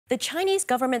The Chinese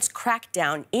government's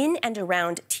crackdown in and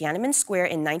around Tiananmen Square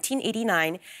in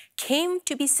 1989 came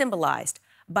to be symbolized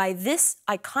by this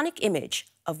iconic image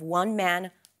of one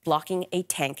man blocking a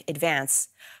tank advance.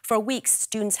 For weeks,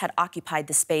 students had occupied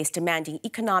the space demanding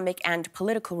economic and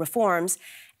political reforms,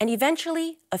 and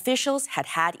eventually, officials had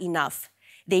had enough.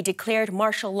 They declared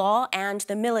martial law and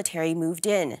the military moved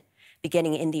in.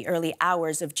 Beginning in the early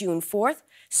hours of June 4th,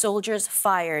 soldiers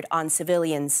fired on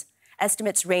civilians.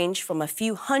 Estimates range from a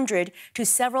few hundred to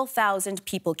several thousand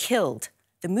people killed.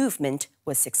 The movement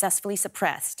was successfully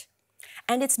suppressed.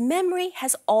 And its memory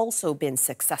has also been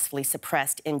successfully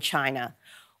suppressed in China.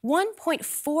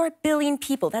 1.4 billion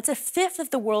people, that's a fifth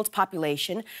of the world's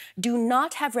population, do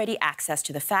not have ready access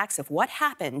to the facts of what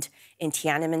happened in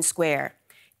Tiananmen Square.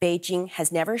 Beijing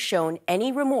has never shown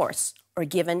any remorse or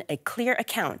given a clear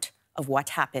account of what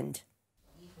happened.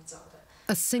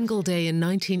 A single day in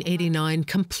 1989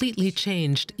 completely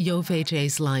changed Yo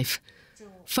Weijie's life.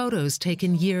 Photos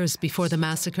taken years before the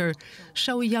massacre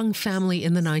show a young family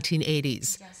in the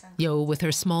 1980s, Yo with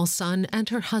her small son and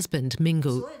her husband,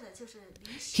 Minggu.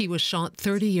 He was shot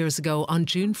 30 years ago on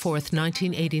June 4th,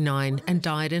 1989, and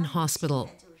died in hospital.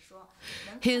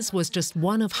 His was just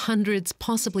one of hundreds,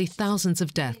 possibly thousands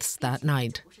of deaths that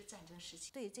night.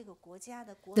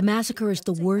 The massacre is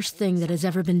the worst thing that has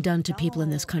ever been done to people in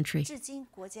this country.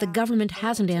 The government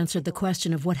hasn't answered the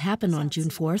question of what happened on June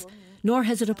 4th, nor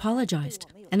has it apologized,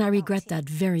 and I regret that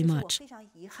very much.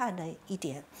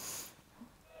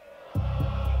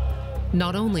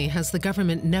 Not only has the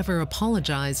government never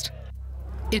apologized,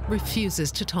 it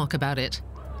refuses to talk about it.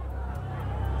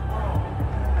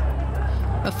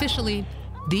 Officially,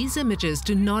 these images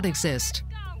do not exist.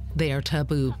 They are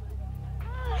taboo.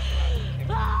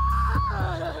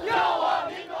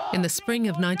 In the spring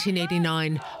of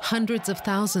 1989, hundreds of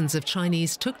thousands of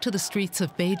Chinese took to the streets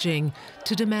of Beijing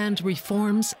to demand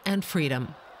reforms and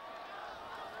freedom.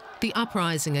 The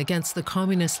uprising against the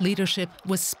communist leadership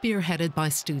was spearheaded by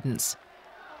students.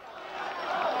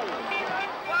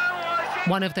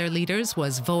 One of their leaders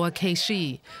was Voa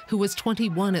Keishi, who was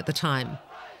 21 at the time.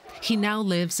 He now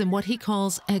lives in what he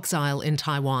calls exile in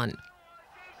Taiwan.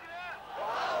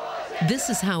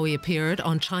 This is how he appeared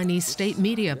on Chinese state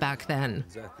media back then.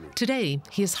 Today,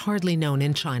 he is hardly known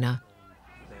in China.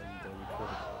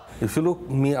 If you look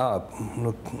me up,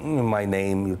 look my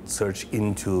name, you search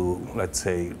into, let's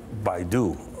say,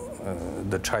 Baidu,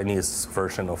 the Chinese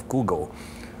version of Google,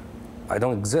 I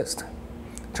don't exist.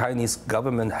 Chinese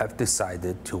government have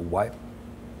decided to wipe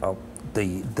out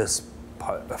this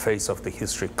face of the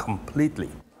history completely.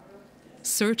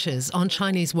 Searches on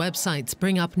Chinese websites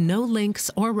bring up no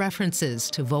links or references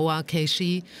to Voa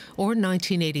Keishi or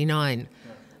 1989,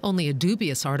 only a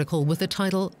dubious article with the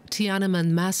title Tiananmen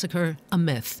Massacre, a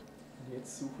Myth.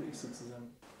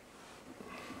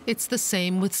 It's the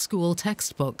same with school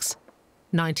textbooks.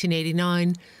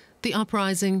 1989, the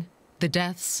uprising, the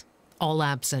deaths, all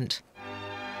absent.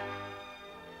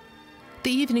 The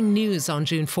evening news on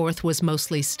June 4th was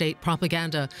mostly state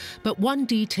propaganda, but one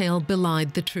detail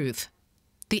belied the truth.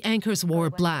 The anchors wore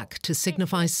black to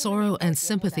signify sorrow and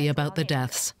sympathy about the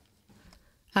deaths.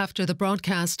 After the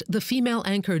broadcast, the female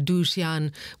anchor Du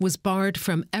Xian was barred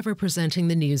from ever presenting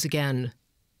the news again.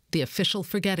 The official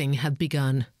forgetting had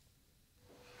begun.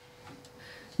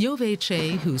 Yo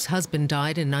Weijie, whose husband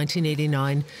died in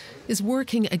 1989, is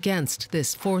working against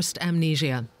this forced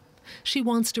amnesia. She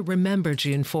wants to remember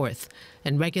June 4th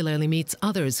and regularly meets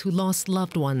others who lost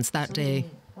loved ones that day.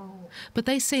 But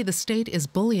they say the state is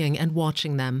bullying and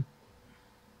watching them.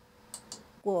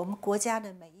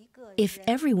 If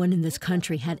everyone in this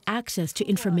country had access to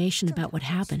information about what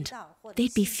happened,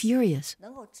 they'd be furious.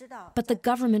 But the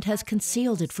government has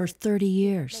concealed it for 30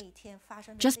 years.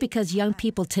 Just because young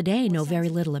people today know very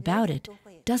little about it,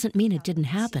 doesn't mean it didn't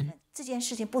happen.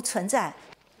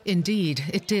 Indeed,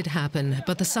 it did happen,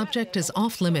 but the subject is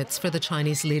off limits for the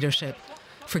Chinese leadership.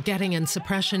 Forgetting and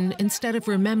suppression instead of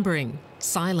remembering,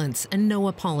 silence and no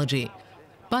apology.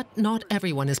 But not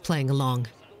everyone is playing along.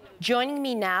 Joining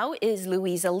me now is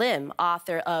Louisa Lim,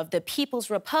 author of The People's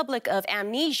Republic of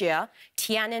Amnesia,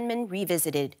 Tiananmen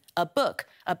Revisited, a book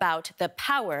about the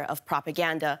power of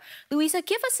propaganda. Louisa,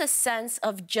 give us a sense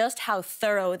of just how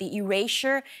thorough the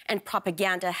erasure and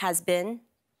propaganda has been.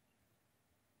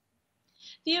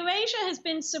 The erasure has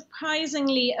been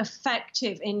surprisingly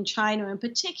effective in China, and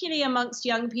particularly amongst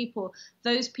young people,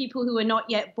 those people who were not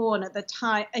yet born at the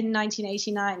time in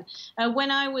 1989.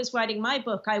 When I was writing my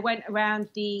book, I went around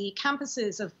the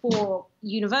campuses of 4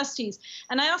 universities,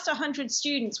 and I asked 100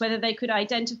 students whether they could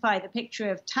identify the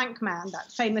picture of Tank Man,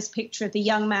 that famous picture of the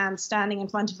young man standing in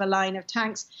front of a line of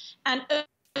tanks. And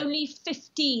only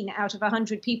 15 out of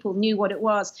 100 people knew what it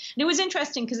was. And it was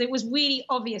interesting because it was really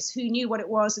obvious who knew what it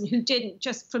was and who didn't,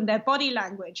 just from their body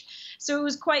language. So it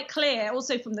was quite clear,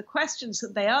 also from the questions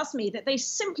that they asked me, that they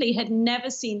simply had never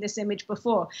seen this image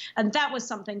before. And that was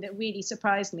something that really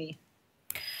surprised me.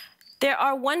 There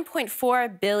are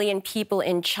 1.4 billion people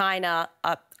in China.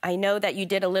 I know that you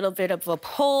did a little bit of a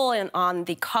poll on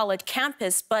the college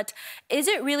campus, but is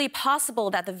it really possible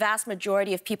that the vast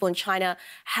majority of people in China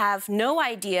have no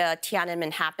idea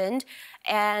Tiananmen happened?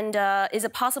 And is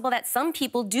it possible that some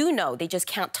people do know, they just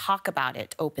can't talk about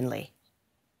it openly?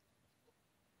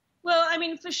 Well, I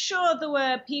mean, for sure, there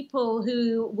were people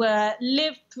who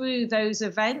lived through those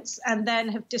events and then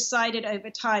have decided over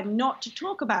time not to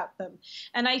talk about them.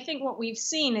 And I think what we've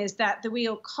seen is that the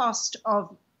real cost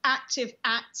of active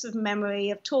acts of memory,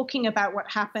 of talking about what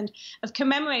happened, of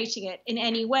commemorating it in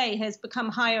any way has become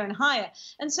higher and higher.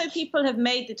 And so people have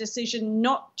made the decision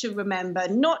not to remember,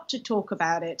 not to talk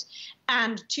about it,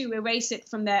 and to erase it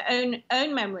from their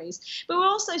own memories. But we're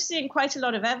also seeing quite a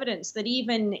lot of evidence that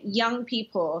even young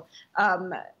people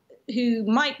who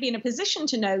might be in a position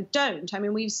to know don't. I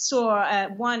mean, we saw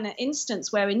one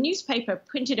instance where a newspaper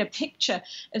printed a picture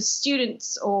of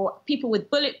students or people with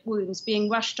bullet wounds being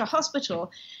rushed to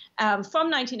hospital from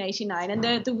 1989.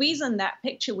 And the reason that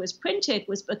picture was printed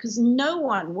was because no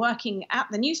one working at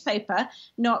the newspaper,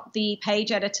 not the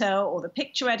page editor or the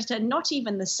picture editor, not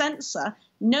even the censor,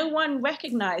 no one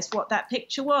recognized what that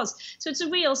picture was. So it's a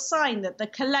real sign that the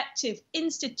collective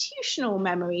institutional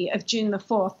memory of June the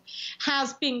 4th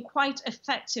has been quite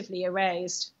effectively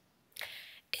erased.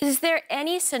 Is there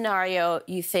any scenario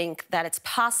you think that it's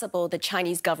possible the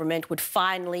Chinese government would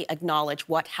finally acknowledge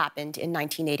what happened in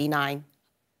 1989?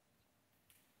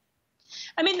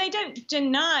 I mean, they don't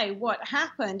deny what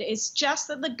happened. It's just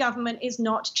that the government is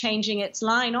not changing its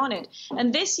line on it.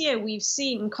 And this year we've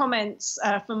seen comments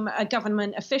from a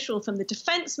government official, from the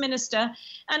defense minister,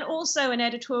 and also an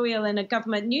editorial in a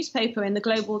government newspaper in the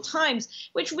Global Times,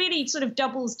 which really sort of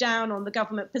doubles down on the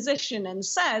government position and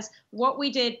says what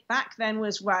we did back then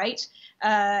was right.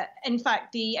 In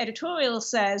fact, the editorial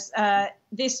says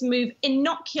this move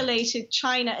inoculated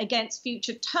China against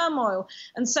future turmoil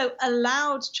and so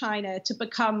allowed China to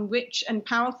become rich and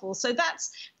powerful. So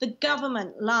that's the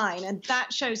government line, and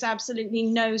that shows absolutely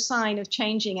no sign of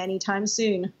changing anytime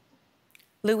soon.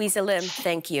 Louisa Lim,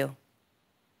 thank you.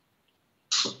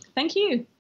 Thank you.